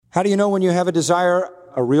How do you know when you have a desire,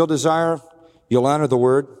 a real desire? You'll honor the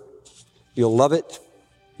Word. You'll love it.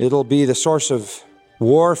 It'll be the source of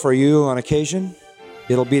war for you on occasion.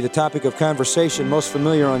 It'll be the topic of conversation most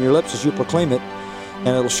familiar on your lips as you proclaim it, and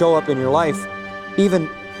it'll show up in your life even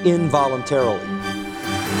involuntarily.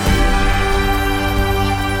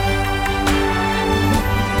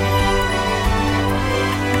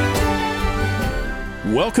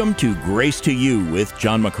 Welcome to Grace to You with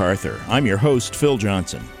John MacArthur. I'm your host, Phil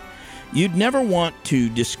Johnson. You'd never want to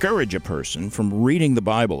discourage a person from reading the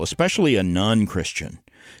Bible, especially a non-Christian.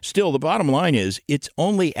 Still, the bottom line is, it's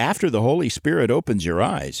only after the Holy Spirit opens your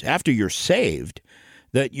eyes, after you're saved,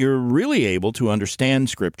 that you're really able to understand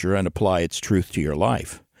Scripture and apply its truth to your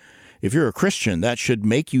life. If you're a Christian, that should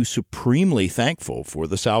make you supremely thankful for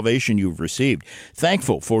the salvation you've received,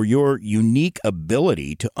 thankful for your unique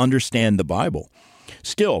ability to understand the Bible.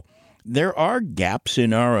 Still, there are gaps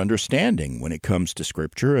in our understanding when it comes to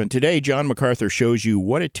Scripture, and today John MacArthur shows you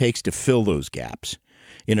what it takes to fill those gaps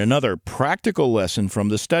in another practical lesson from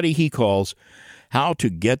the study he calls How to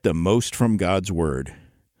Get the Most from God's Word.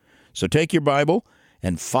 So take your Bible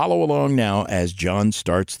and follow along now as John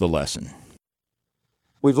starts the lesson.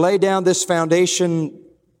 We've laid down this foundation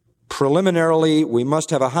preliminarily. We must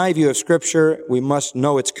have a high view of Scripture. We must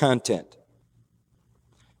know its content.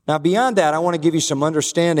 Now, beyond that, I want to give you some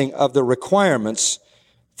understanding of the requirements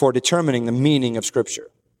for determining the meaning of Scripture.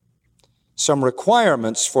 Some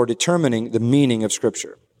requirements for determining the meaning of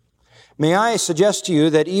Scripture. May I suggest to you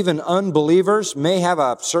that even unbelievers may have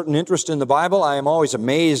a certain interest in the Bible. I am always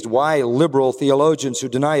amazed why liberal theologians who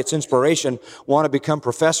deny its inspiration want to become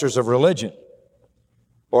professors of religion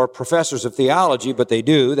or professors of theology, but they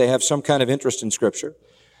do. They have some kind of interest in Scripture.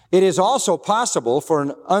 It is also possible for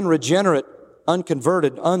an unregenerate,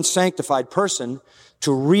 unconverted, unsanctified person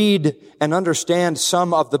to read and understand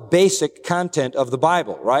some of the basic content of the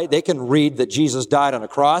Bible, right? They can read that Jesus died on a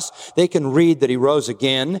cross. They can read that He rose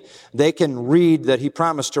again. They can read that He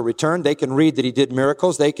promised to return. They can read that He did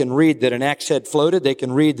miracles. They can read that an axe head floated. They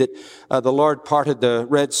can read that the Lord parted the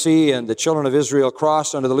Red Sea and the children of Israel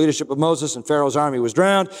crossed under the leadership of Moses and Pharaoh's army was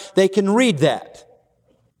drowned. They can read that.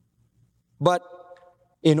 But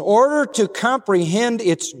in order to comprehend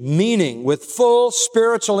its meaning with full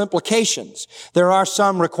spiritual implications, there are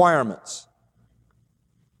some requirements.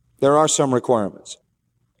 There are some requirements.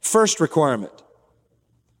 First requirement,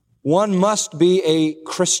 one must be a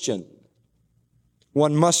Christian.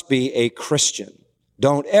 One must be a Christian.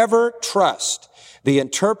 Don't ever trust the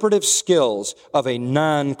interpretive skills of a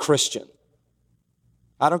non-Christian.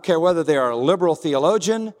 I don't care whether they are a liberal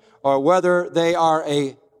theologian or whether they are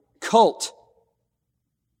a cult.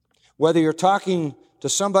 Whether you're talking to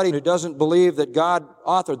somebody who doesn't believe that God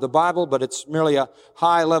authored the Bible, but it's merely a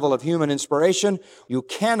high level of human inspiration, you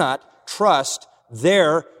cannot trust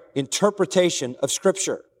their interpretation of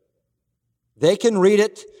Scripture. They can read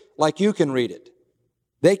it like you can read it.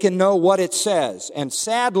 They can know what it says. And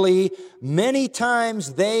sadly, many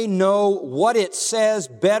times they know what it says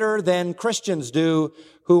better than Christians do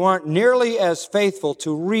who aren't nearly as faithful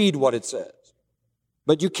to read what it says.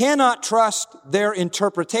 But you cannot trust their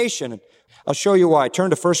interpretation. I'll show you why. Turn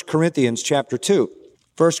to 1 Corinthians chapter 2.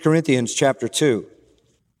 1 Corinthians chapter 2.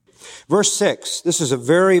 Verse 6. This is a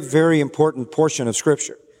very, very important portion of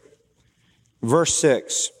Scripture. Verse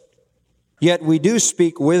 6. Yet we do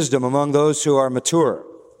speak wisdom among those who are mature.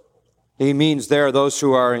 He means there those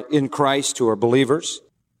who are in Christ, who are believers.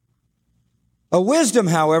 A wisdom,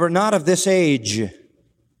 however, not of this age,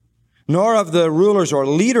 nor of the rulers or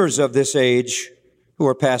leaders of this age, who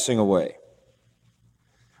are passing away.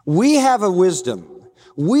 We have a wisdom.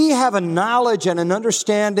 We have a knowledge and an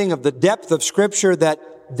understanding of the depth of Scripture that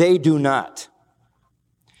they do not.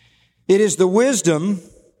 It is the wisdom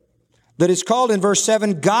that is called in verse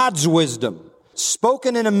 7, God's wisdom,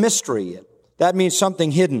 spoken in a mystery. That means something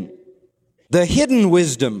hidden. The hidden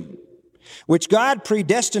wisdom, which God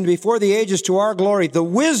predestined before the ages to our glory, the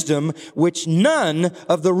wisdom which none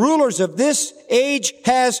of the rulers of this age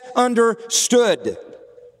has understood.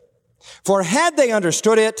 For had they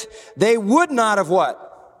understood it, they would not have what?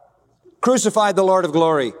 Crucified the Lord of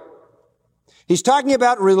glory. He's talking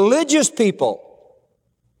about religious people.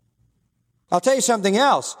 I'll tell you something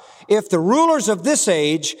else. If the rulers of this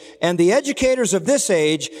age and the educators of this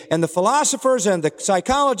age and the philosophers and the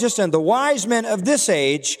psychologists and the wise men of this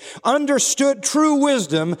age understood true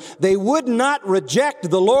wisdom, they would not reject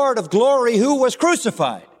the Lord of glory who was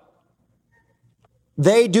crucified.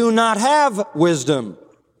 They do not have wisdom.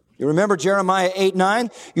 You remember Jeremiah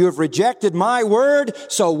 8:9? You have rejected my word,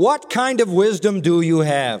 so what kind of wisdom do you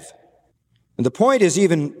have? And the point is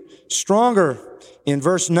even stronger in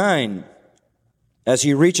verse 9. as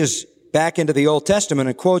he reaches back into the Old Testament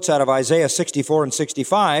and quotes out of Isaiah 64 and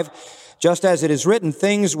 65, just as it is written,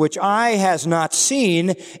 things which eye has not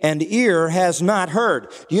seen and ear has not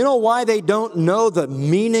heard. Do you know why they don't know the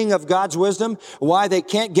meaning of God's wisdom? Why they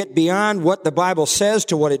can't get beyond what the Bible says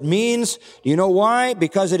to what it means? Do you know why?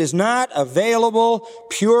 Because it is not available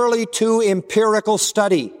purely to empirical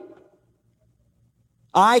study.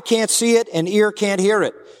 Eye can't see it and ear can't hear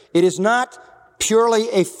it. It is not purely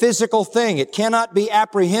a physical thing. It cannot be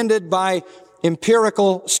apprehended by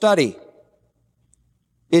empirical study.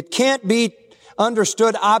 It can't be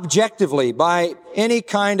understood objectively by any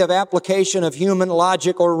kind of application of human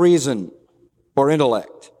logic or reason or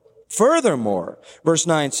intellect. Furthermore, verse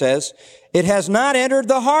 9 says, it has not entered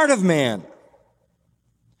the heart of man.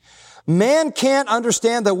 Man can't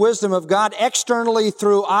understand the wisdom of God externally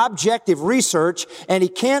through objective research, and he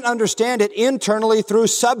can't understand it internally through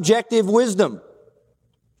subjective wisdom.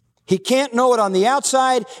 He can't know it on the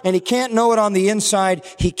outside, and he can't know it on the inside.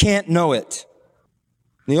 He can't know it.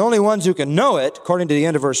 The only ones who can know it, according to the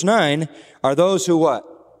end of verse 9, are those who what?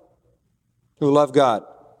 Who love God.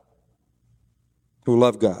 Who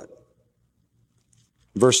love God.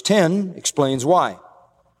 Verse 10 explains why.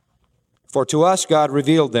 For to us God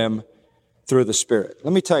revealed them through the Spirit.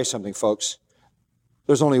 Let me tell you something, folks.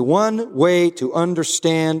 There's only one way to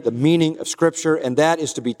understand the meaning of Scripture, and that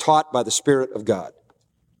is to be taught by the Spirit of God.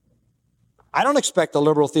 I don't expect a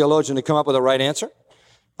liberal theologian to come up with the right answer.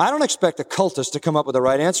 I don't expect a cultist to come up with the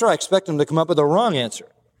right answer. I expect them to come up with the wrong answer.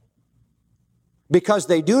 Because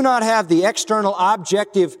they do not have the external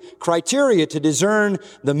objective criteria to discern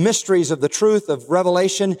the mysteries of the truth of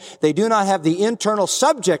revelation. They do not have the internal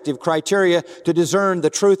subjective criteria to discern the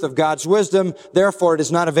truth of God's wisdom. Therefore, it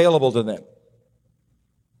is not available to them.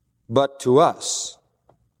 But to us,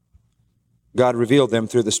 God revealed them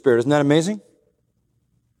through the Spirit. Isn't that amazing?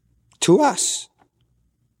 To us.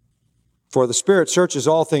 For the Spirit searches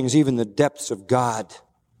all things, even the depths of God.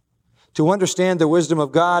 To understand the wisdom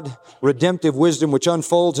of God, redemptive wisdom which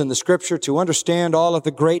unfolds in the Scripture, to understand all of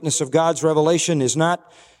the greatness of God's revelation is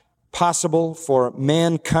not possible for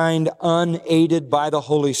mankind unaided by the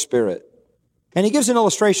Holy Spirit. And he gives an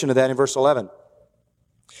illustration of that in verse 11.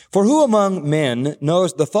 For who among men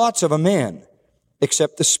knows the thoughts of a man,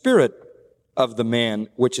 except the spirit of the man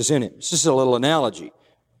which is in him? This is a little analogy.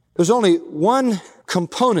 There's only one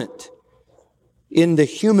component in the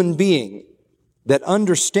human being that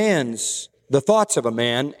understands the thoughts of a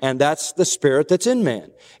man, and that's the spirit that's in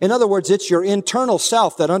man. In other words, it's your internal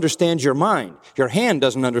self that understands your mind. Your hand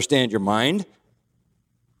doesn't understand your mind.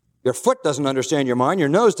 Your foot doesn't understand your mind. Your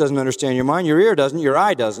nose doesn't understand your mind. Your ear doesn't. Your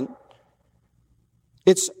eye doesn't.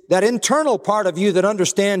 It's that internal part of you that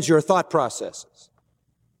understands your thought processes.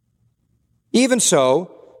 Even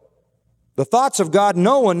so, the thoughts of God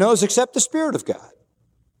no one knows except the Spirit of God.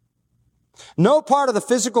 No part of the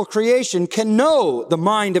physical creation can know the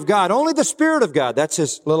mind of God. Only the Spirit of God. That's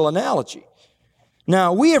his little analogy.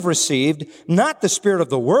 Now, we have received not the spirit of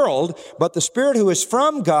the world, but the Spirit who is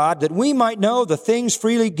from God, that we might know the things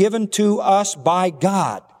freely given to us by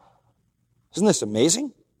God. Isn't this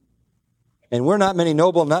amazing? And we're not many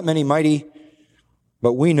noble, not many mighty,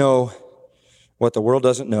 but we know what the world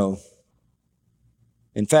doesn't know.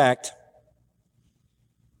 In fact,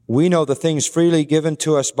 we know the things freely given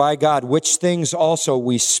to us by God, which things also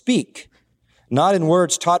we speak, not in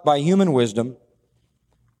words taught by human wisdom,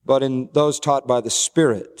 but in those taught by the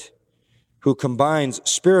Spirit, who combines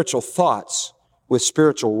spiritual thoughts with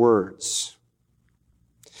spiritual words.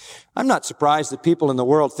 I'm not surprised that people in the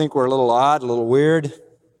world think we're a little odd, a little weird, a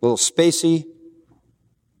little spacey.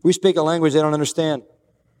 We speak a language they don't understand.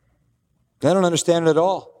 They don't understand it at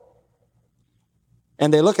all.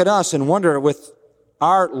 And they look at us and wonder, with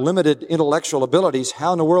our limited intellectual abilities,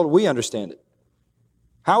 how in the world we understand it.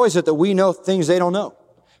 How is it that we know things they don't know?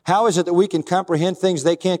 How is it that we can comprehend things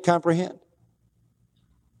they can't comprehend?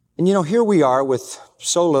 And you know, here we are with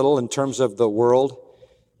so little in terms of the world,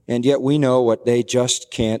 and yet we know what they just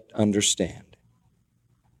can't understand.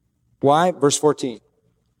 Why? Verse 14.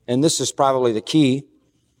 And this is probably the key.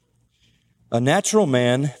 A natural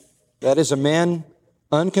man, that is a man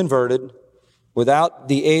unconverted, without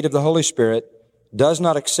the aid of the Holy Spirit, does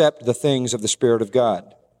not accept the things of the Spirit of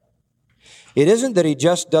God. It isn't that he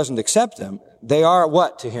just doesn't accept them. They are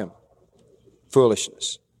what to him?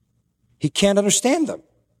 Foolishness. He can't understand them.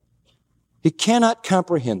 He cannot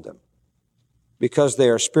comprehend them because they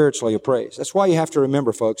are spiritually appraised. That's why you have to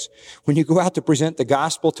remember, folks, when you go out to present the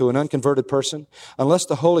gospel to an unconverted person, unless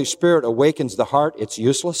the Holy Spirit awakens the heart, it's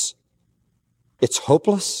useless. It's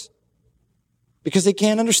hopeless because they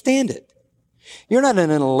can't understand it. You're not in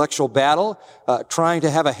an intellectual battle trying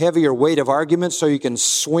to have a heavier weight of argument so you can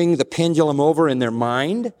swing the pendulum over in their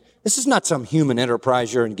mind. This is not some human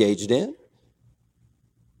enterprise you're engaged in.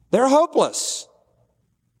 They're hopeless.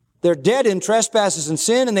 They're dead in trespasses and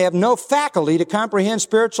sin, and they have no faculty to comprehend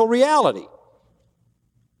spiritual reality.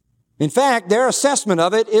 In fact, their assessment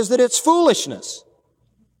of it is that it's foolishness.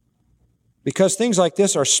 Because things like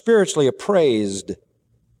this are spiritually appraised.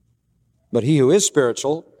 But he who is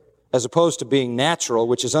spiritual, as opposed to being natural,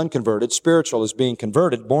 which is unconverted, spiritual is being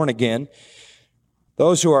converted, born again.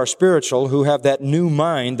 Those who are spiritual, who have that new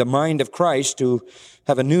mind, the mind of Christ, who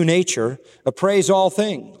have a new nature, appraise all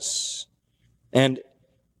things. And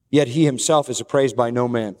yet he himself is appraised by no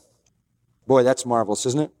man. Boy, that's marvelous,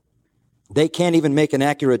 isn't it? They can't even make an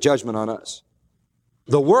accurate judgment on us.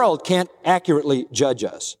 The world can't accurately judge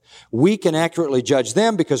us. We can accurately judge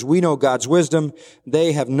them because we know God's wisdom.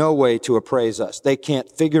 They have no way to appraise us. They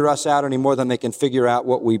can't figure us out any more than they can figure out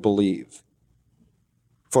what we believe.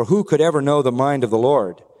 For who could ever know the mind of the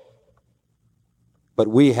Lord? But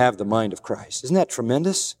we have the mind of Christ. Isn't that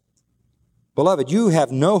tremendous? Beloved, you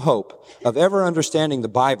have no hope of ever understanding the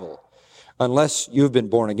Bible unless you've been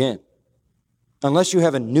born again. Unless you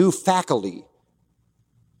have a new faculty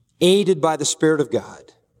aided by the Spirit of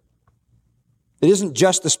God. It isn't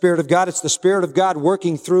just the Spirit of God, it's the Spirit of God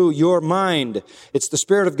working through your mind. It's the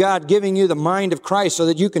Spirit of God giving you the mind of Christ so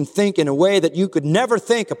that you can think in a way that you could never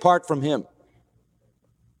think apart from Him.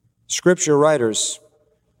 Scripture writers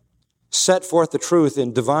set forth the truth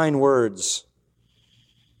in divine words.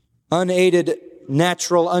 Unaided,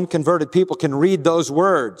 natural, unconverted people can read those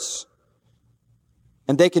words,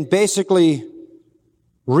 and they can basically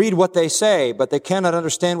read what they say, but they cannot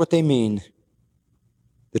understand what they mean.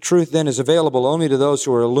 The truth then is available only to those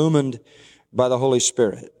who are illumined by the Holy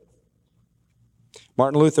Spirit.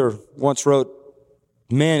 Martin Luther once wrote,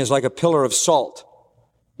 "Man is like a pillar of salt.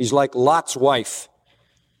 He's like Lot's wife.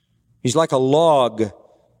 He's like a log.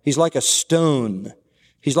 He's like a stone.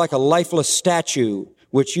 He's like a lifeless statue,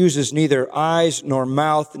 which uses neither eyes nor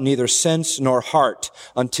mouth, neither sense nor heart,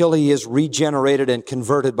 until he is regenerated and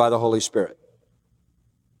converted by the Holy Spirit."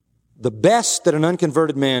 The best that an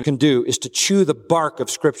unconverted man can do is to chew the bark of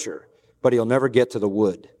Scripture, but he'll never get to the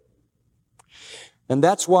wood. And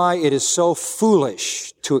that's why it is so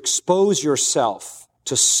foolish to expose yourself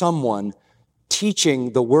to someone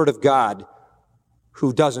teaching the Word of God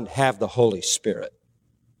who doesn't have the Holy Spirit.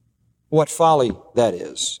 What folly that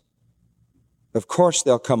is. Of course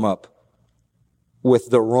they'll come up with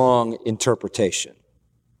the wrong interpretation.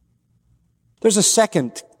 There's a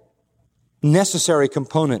second necessary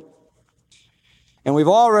component. And we've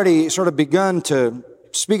already sort of begun to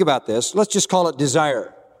speak about this. Let's just call it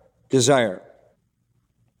desire. Desire.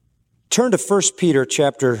 Turn to 1 Peter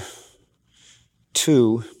chapter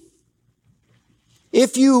 2.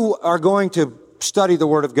 If you are going to study the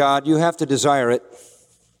Word of God, you have to desire it.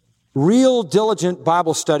 Real diligent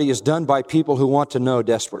Bible study is done by people who want to know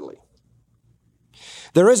desperately.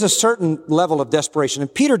 There is a certain level of desperation,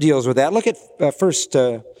 and Peter deals with that. Look at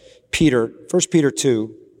 1 Peter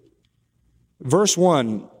 2. Verse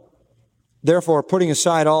 1, "Therefore, putting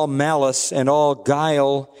aside all malice and all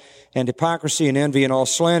guile and hypocrisy and envy and all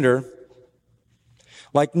slander,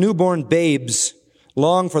 like newborn babes,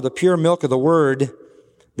 long for the pure milk of the word,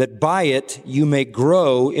 that by it you may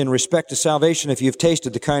grow in respect to salvation if you've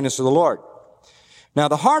tasted the kindness of the Lord." Now,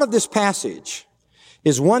 the heart of this passage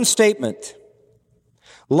is one statement.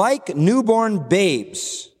 Like newborn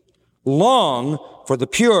babes, long for the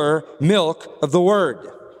pure milk of the word.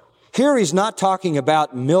 Here he's not talking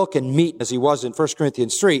about milk and meat as he was in 1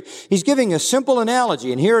 Corinthians 3. He's giving a simple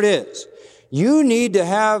analogy, and here it is. You need to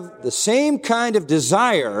have the same kind of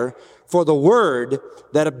desire for the Word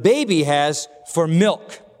that a baby has for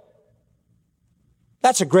milk.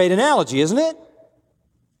 That's a great analogy, isn't it?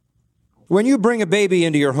 When you bring a baby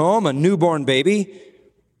into your home, a newborn baby,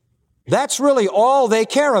 that's really all they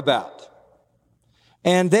care about.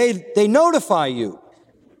 And they notify you.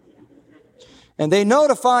 And they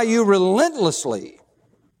notify you relentlessly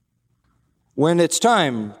when it's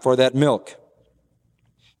time for that milk.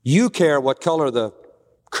 You care what color the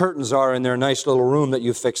curtains are in their nice little room that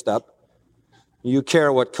you fixed up. You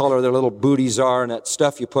care what color their little booties are and that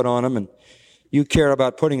stuff you put on them. And you care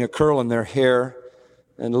about putting a curl in their hair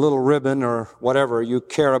and a little ribbon or whatever. You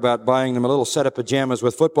care about buying them a little set of pajamas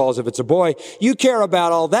with footballs if it's a boy. You care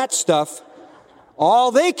about all that stuff.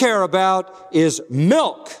 All they care about is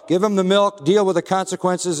milk. Give them the milk, deal with the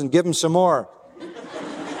consequences, and give them some more.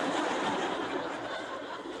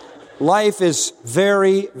 Life is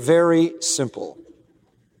very, very simple.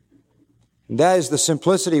 And that is the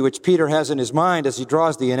simplicity which Peter has in his mind as he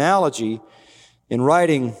draws the analogy in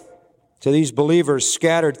writing to these believers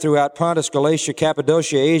scattered throughout Pontus, Galatia,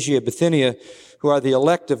 Cappadocia, Asia, Bithynia, who are the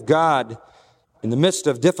elect of God, in the midst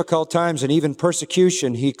of difficult times and even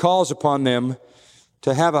persecution, he calls upon them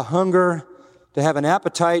to have a hunger, to have an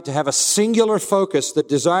appetite, to have a singular focus that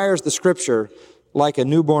desires the Scripture like a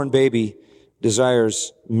newborn baby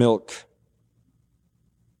desires milk.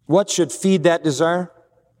 What should feed that desire?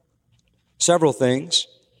 Several things.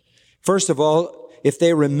 First of all, if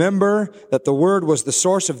they remember that the Word was the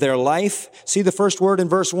source of their life, see the first word in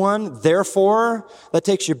verse 1, therefore, that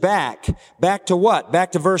takes you back. Back to what?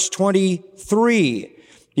 Back to verse 23.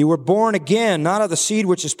 You were born again, not of the seed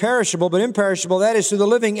which is perishable, but imperishable, that is through the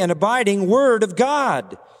living and abiding Word of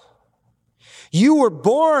God. You were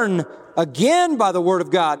born again by the Word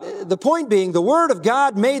of God. The point being, the Word of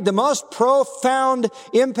God made the most profound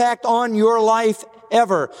impact on your life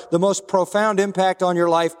ever, the most profound impact on your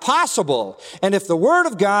life possible. And if the Word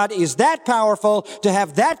of God is that powerful to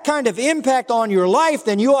have that kind of impact on your life,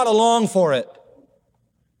 then you ought to long for it.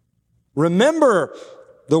 Remember,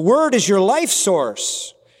 the Word is your life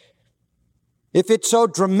source. If it so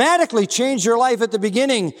dramatically changed your life at the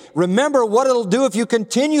beginning, remember what it'll do if you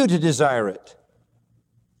continue to desire it.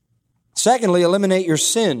 Secondly, eliminate your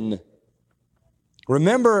sin.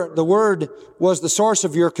 Remember, the Word was the source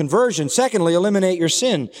of your conversion. Secondly, eliminate your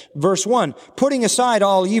sin. Verse 1, putting aside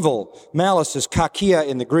all evil. Malice is kakia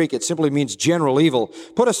in the Greek. It simply means general evil.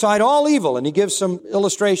 Put aside all evil. And he gives some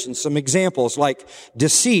illustrations, some examples like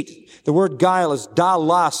deceit. The word guile is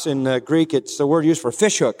dalas in Greek. It's the word used for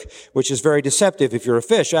fishhook, which is very deceptive if you're a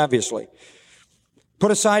fish, obviously.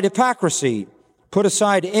 Put aside hypocrisy. Put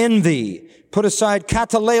aside envy. Put aside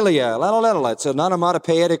katalelia. It's an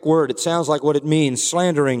onomatopoeic word. It sounds like what it means,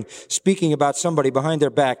 slandering, speaking about somebody behind their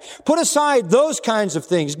back. Put aside those kinds of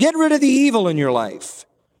things. Get rid of the evil in your life.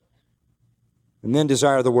 And then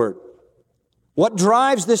desire the Word. What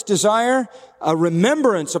drives this desire? A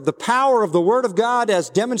remembrance of the power of the Word of God as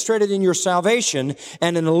demonstrated in your salvation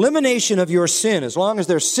and an elimination of your sin. As long as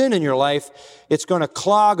there's sin in your life, it's going to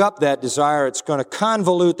clog up that desire. It's going to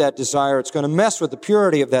convolute that desire. It's going to mess with the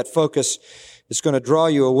purity of that focus. It's going to draw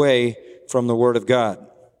you away from the Word of God.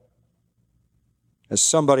 As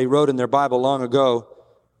somebody wrote in their Bible long ago,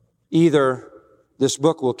 either this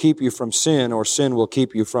book will keep you from sin or sin will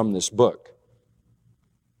keep you from this book.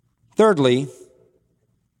 Thirdly,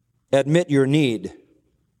 admit your need.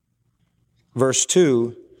 Verse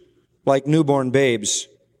 2, like newborn babes,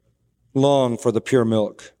 long for the pure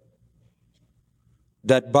milk,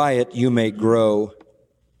 that by it you may grow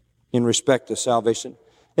in respect to salvation.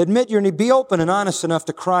 Admit your need. Be open and honest enough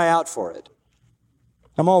to cry out for it.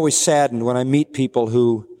 I'm always saddened when I meet people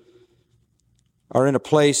who are in a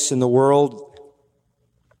place in the world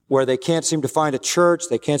where they can't seem to find a church,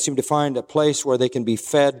 they can't seem to find a place where they can be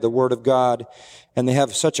fed the Word of God, and they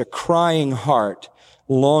have such a crying heart,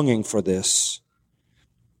 longing for this.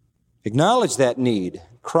 Acknowledge that need.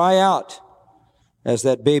 Cry out as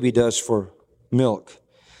that baby does for milk.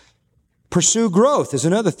 Pursue growth is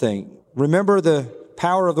another thing. Remember the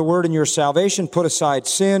power of the Word in your salvation. Put aside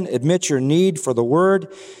sin. Admit your need for the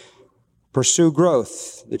Word. Pursue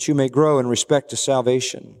growth, that you may grow in respect to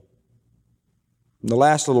salvation. And the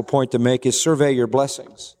last little point to make is survey your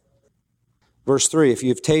blessings. Verse 3, if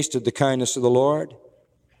you've tasted the kindness of the Lord,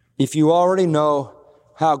 if you already know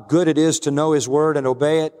how good it is to know His Word and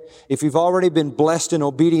obey it, if you've already been blessed in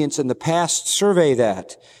obedience in the past, survey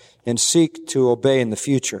that and seek to obey in the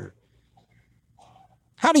future.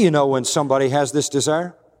 How do you know when somebody has this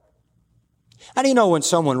desire? How do you know when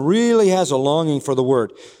someone really has a longing for the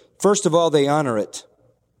Word? First of all, they honor it.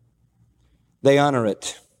 They honor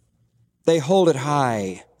it. They hold it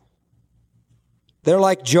high. They're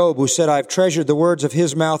like Job, who said, I've treasured the words of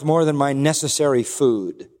his mouth more than my necessary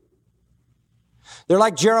food. They're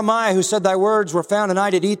like Jeremiah, who said, thy words were found and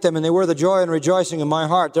I did eat them, and they were the joy and rejoicing of my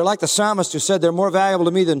heart. They're like the psalmist who said, they're more valuable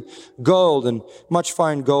to me than gold, and much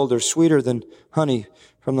fine gold. They're sweeter than honey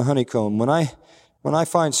from the honeycomb. When I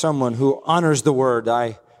find someone who honors the Word,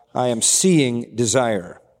 I am seeing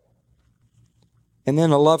desire. And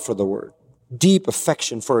then a love for the Word. Deep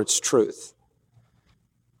affection for its truth.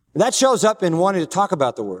 That shows up in wanting to talk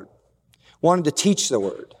about the Word, wanting to teach the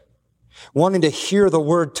Word, wanting to hear the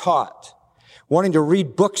Word taught, wanting to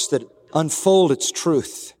read books that unfold its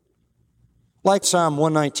truth. Like Psalm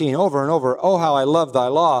 119, over and over, oh, how I love thy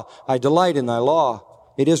law. I delight in thy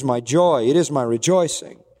law. It is my joy. It is my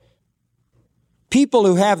rejoicing. People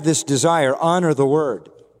who have this desire honor the Word.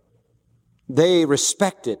 They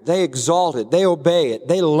respect it. They exalt it. They obey it.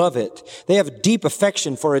 They love it. They have deep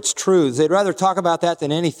affection for its truths. They'd rather talk about that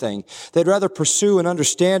than anything. They'd rather pursue an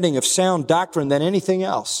understanding of sound doctrine than anything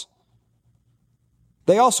else.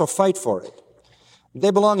 they also fight for it.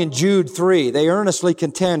 They belong in Jude 3. They earnestly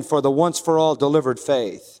contend for the once-for-all delivered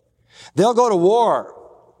faith. They'll go to war.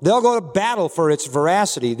 They'll go to battle for its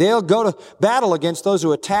veracity. They'll go to battle against those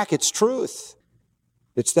who attack its truth.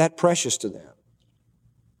 It's that precious to them.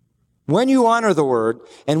 When you honor the Word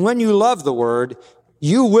and when you love the Word,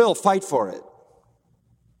 you will fight for it.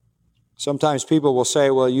 Sometimes people will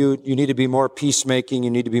say, well, you need to be more peacemaking,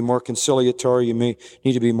 you need to be more conciliatory, you may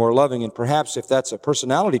need to be more loving, and perhaps if that's a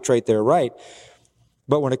personality trait, they're right.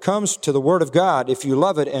 But when it comes to the Word of God, if you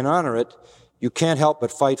love it and honor it, you can't help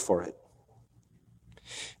but fight for it.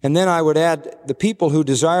 And then I would add, the people who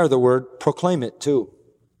desire the Word, proclaim it too.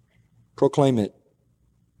 Proclaim it.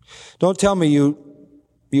 Don't tell me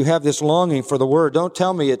you have this longing for the Word. Don't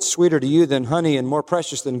tell me it's sweeter to you than honey and more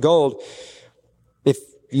precious than gold if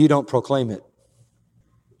you don't proclaim it.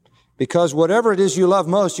 Because whatever it is you love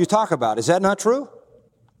most, you talk about. Is that not true?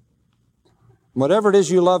 Whatever it is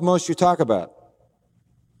you love most, you talk about.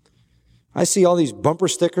 I see all these bumper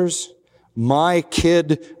stickers. My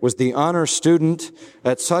kid was the honor student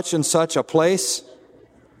at such and such a place.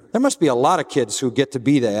 There must be a lot of kids who get to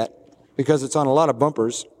be that because it's on a lot of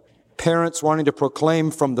bumpers. Parents wanting to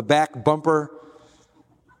proclaim from the back bumper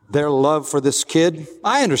their love for this kid.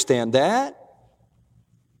 I understand that.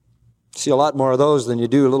 See a lot more of those than you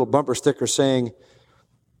do a little bumper sticker saying,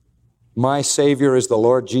 my Savior is the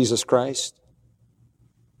Lord Jesus Christ.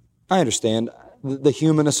 I understand the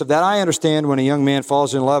humanness of that. I understand when a young man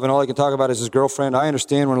falls in love and all he can talk about is his girlfriend. I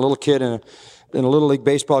understand when a little kid in a Little League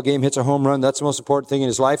baseball game hits a home run. That's the most important thing in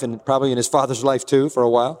his life and probably in his father's life too for a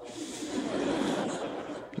while.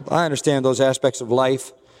 I understand those aspects of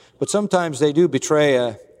life, but sometimes they do betray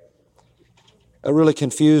a really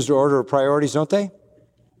confused order of priorities, don't they?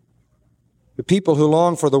 The people who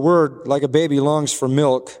long for the Word like a baby longs for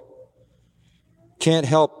milk can't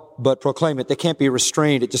help but proclaim it. They can't be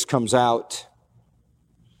restrained. It just comes out.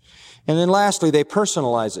 And then lastly, they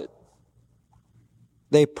personalize it.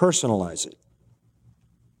 They personalize it.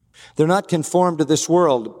 They're not conformed to this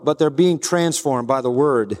world, but they're being transformed by the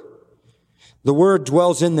Word. The Word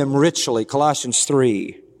dwells in them richly, Colossians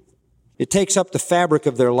 3. It takes up the fabric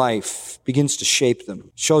of their life, begins to shape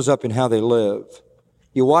them, shows up in how they live.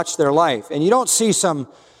 You watch their life, and you don't see some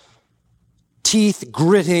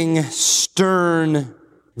teeth-gritting, stern,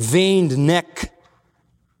 veined neck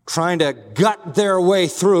trying to gut their way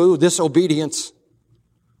through disobedience.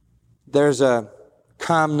 There's a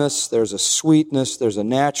calmness, there's a sweetness, there's a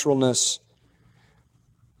naturalness.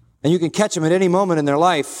 And you can catch them at any moment in their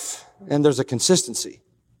life, and there's a consistency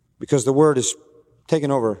because the Word has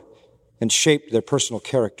taken over and shaped their personal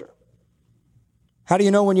character. How do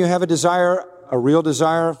you know when you have a desire, a real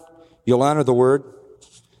desire? You'll honor the Word.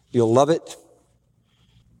 You'll love it.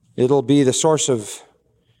 It'll be the source of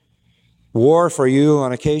war for you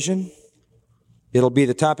on occasion. It'll be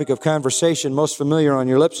the topic of conversation most familiar on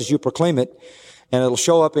your lips as you proclaim it, and it'll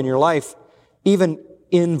show up in your life even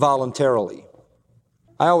involuntarily.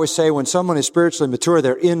 I always say when someone is spiritually mature,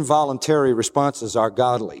 their involuntary responses are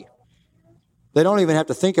godly. They don't even have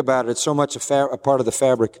to think about it. It's so much a part of the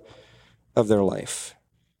fabric of their life.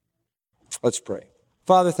 Let's pray.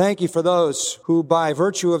 Father, thank you for those who by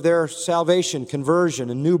virtue of their salvation, conversion,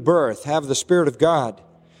 and new birth have the Spirit of God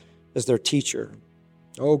as their teacher.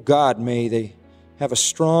 Oh God, may they have a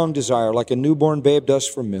strong desire like a newborn babe does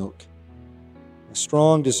for milk. A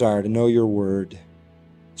strong desire to know your Word.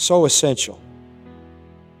 So essential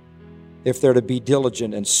if they're to be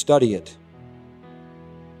diligent and study it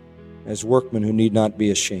as workmen who need not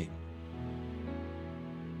be ashamed.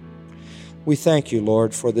 We thank you,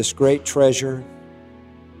 Lord, for this great treasure.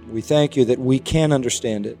 We thank you that we can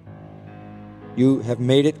understand it. You have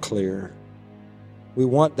made it clear. We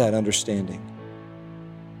want that understanding,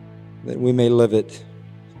 that we may live it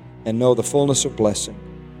and know the fullness of blessing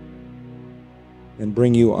and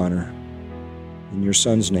bring you honor. In your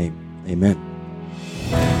Son's name, amen.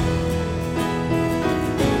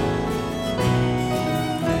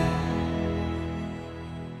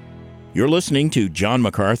 You're listening to John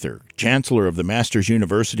MacArthur, Chancellor of the Masters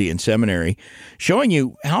University and Seminary, showing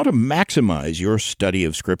you how to maximize your study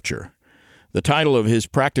of Scripture. The title of his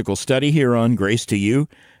practical study here on Grace to You,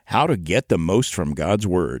 How to Get the Most from God's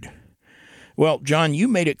Word. Well, John, you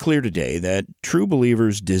made it clear today that true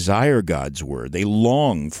believers desire God's Word. They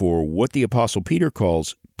long for what the Apostle Peter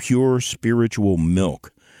calls pure spiritual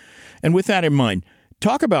milk. And with that in mind,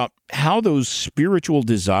 talk about how those spiritual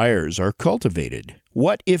desires are cultivated.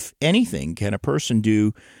 What, if anything, can a person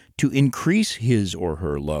do to increase his or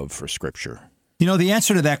her love for Scripture? You know, the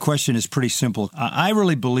answer to that question is pretty simple. I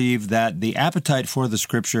really believe that the appetite for the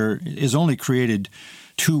Scripture is only created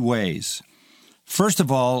two ways. First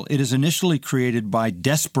of all, it is initially created by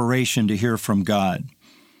desperation to hear from God.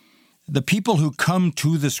 The people who come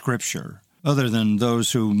to the Scripture, other than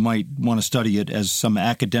those who might want to study it as some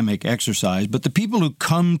academic exercise, but the people who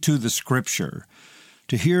come to the Scripture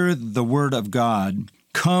to hear the Word of God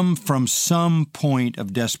come from some point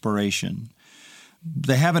of desperation.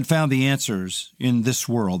 They haven't found the answers in this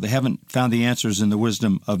world. They haven't found the answers in the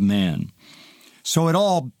wisdom of man. So it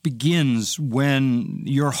all begins when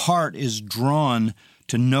your heart is drawn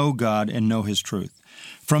to know God and know His truth.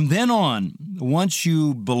 From then on, once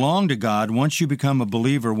you belong to God, once you become a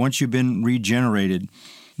believer, once you've been regenerated,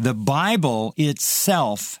 the Bible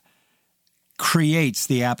itself creates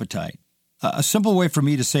the appetite. A simple way for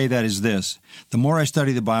me to say that is this: the more I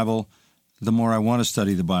study the Bible, the more I want to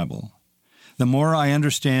study the Bible. The more I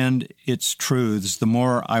understand its truths, the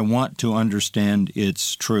more I want to understand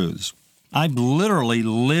its truths. I've literally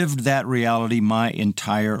lived that reality my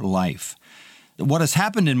entire life. What has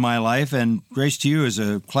happened in my life, and Grace to You is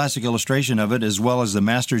a classic illustration of it, as well as the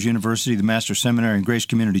Master's University, the Master's Seminary, and Grace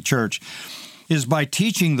Community Church, is by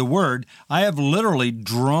teaching the Word, I have literally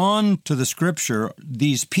drawn to the Scripture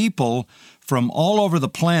these people from all over the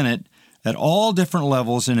planet at all different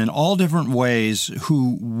levels and in all different ways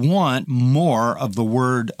who want more of the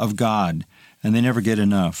Word of God, and they never get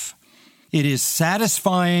enough. It is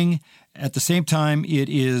satisfying. At the same time, it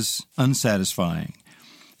is unsatisfying.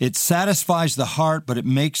 It satisfies the heart, but it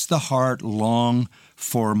makes the heart long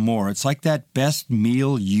for more. It's like that best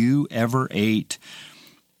meal you ever ate.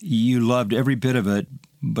 You loved every bit of it,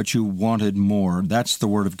 but you wanted more. That's the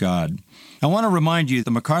Word of God. I want to remind you,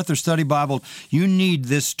 the MacArthur Study Bible, you need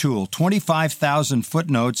this tool, 25,000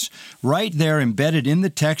 footnotes right there embedded in the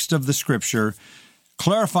text of the Scripture.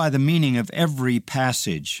 Clarify the meaning of every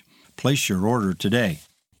passage. Place your order today.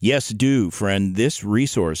 Yes, do, friend. This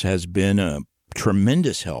resource has been a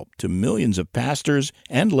tremendous help to millions of pastors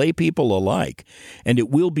and lay people alike, and it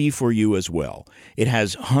will be for you as well. It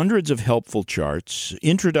has hundreds of helpful charts,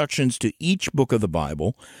 introductions to each book of the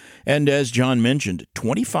Bible, and as John mentioned,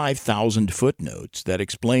 25,000 footnotes that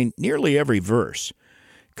explain nearly every verse.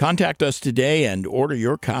 Contact us today and order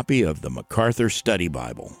your copy of the MacArthur Study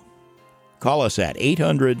Bible. Call us at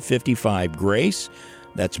 855-GRACE.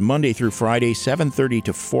 That's Monday through Friday, 7:30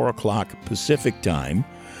 to 4 o'clock Pacific Time.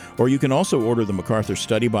 Or you can also order the MacArthur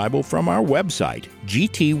Study Bible from our website,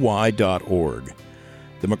 gty.org.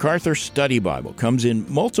 The MacArthur Study Bible comes in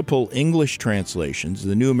multiple English translations,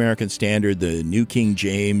 the New American Standard, the New King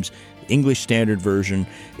James, English Standard Version.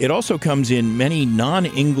 It also comes in many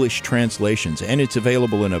non-English translations, and it's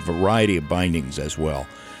available in a variety of bindings as well.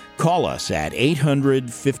 Call us at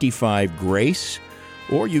 855-GRACE,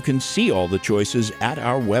 or you can see all the choices at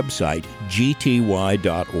our website,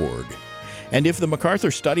 gty.org. And if the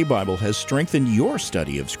MacArthur Study Bible has strengthened your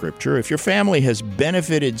study of Scripture, if your family has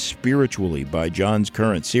benefited spiritually by John's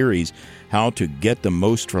current series, How to Get the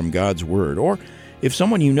Most from God's Word, or if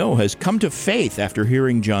someone you know has come to faith after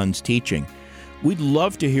hearing John's teaching, we'd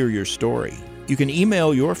love to hear your story. You can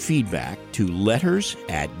email your feedback to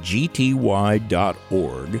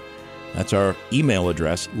letters@gty.org. That's our email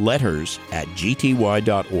address,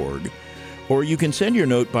 letters@gty.org. Or you can send your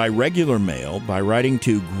note by regular mail by writing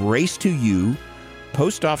to Grace to You,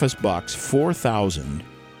 Post Office Box 4000,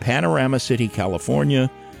 Panorama City,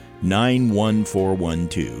 California,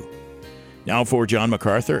 91412. Now for John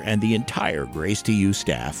MacArthur and the entire Grace to You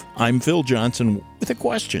staff, I'm Phil Johnson with a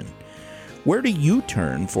question. Where do you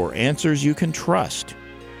turn for answers you can trust?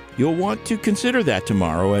 You'll want to consider that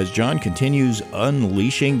tomorrow as John continues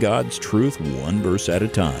unleashing God's truth one verse at a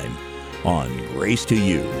time on Grace to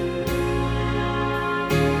You.